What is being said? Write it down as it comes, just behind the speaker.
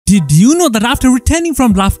Did you know that after returning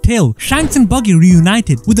from Laugh Tale, Shanks and Buggy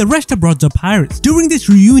reunited with the rest of Roger pirates? During this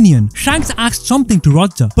reunion, Shanks asked something to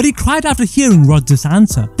Roger, but he cried after hearing Roger's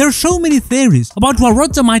answer. There are so many theories about what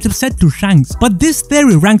Roger might have said to Shanks, but this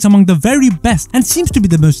theory ranks among the very best and seems to be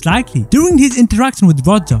the most likely. During his interaction with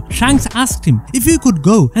Roger, Shanks asked him if he could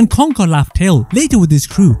go and conquer Laugh Tale later with his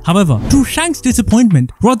crew. However, to Shanks'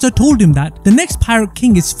 disappointment, Roger told him that the next pirate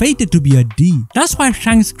king is fated to be a D. That's why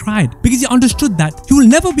Shanks cried, because he understood that he will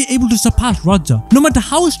never be able to surpass Roger, no matter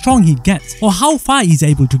how strong he gets or how far he's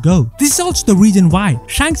able to go. This is also the reason why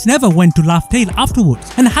Shanks never went to Laugh Tale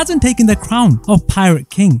afterwards and hasn't taken the crown of Pirate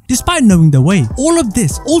King, despite knowing the way. All of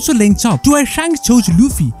this also links up to why Shanks chose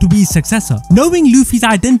Luffy to be his successor. Knowing Luffy's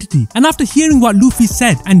identity and after hearing what Luffy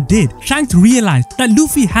said and did, Shanks realized that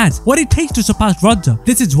Luffy has what it takes to surpass Roger.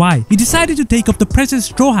 This is why he decided to take up the precious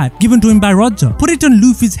straw hat given to him by Roger, put it on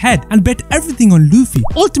Luffy's head and bet everything on Luffy,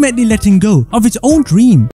 ultimately letting go of his own dream.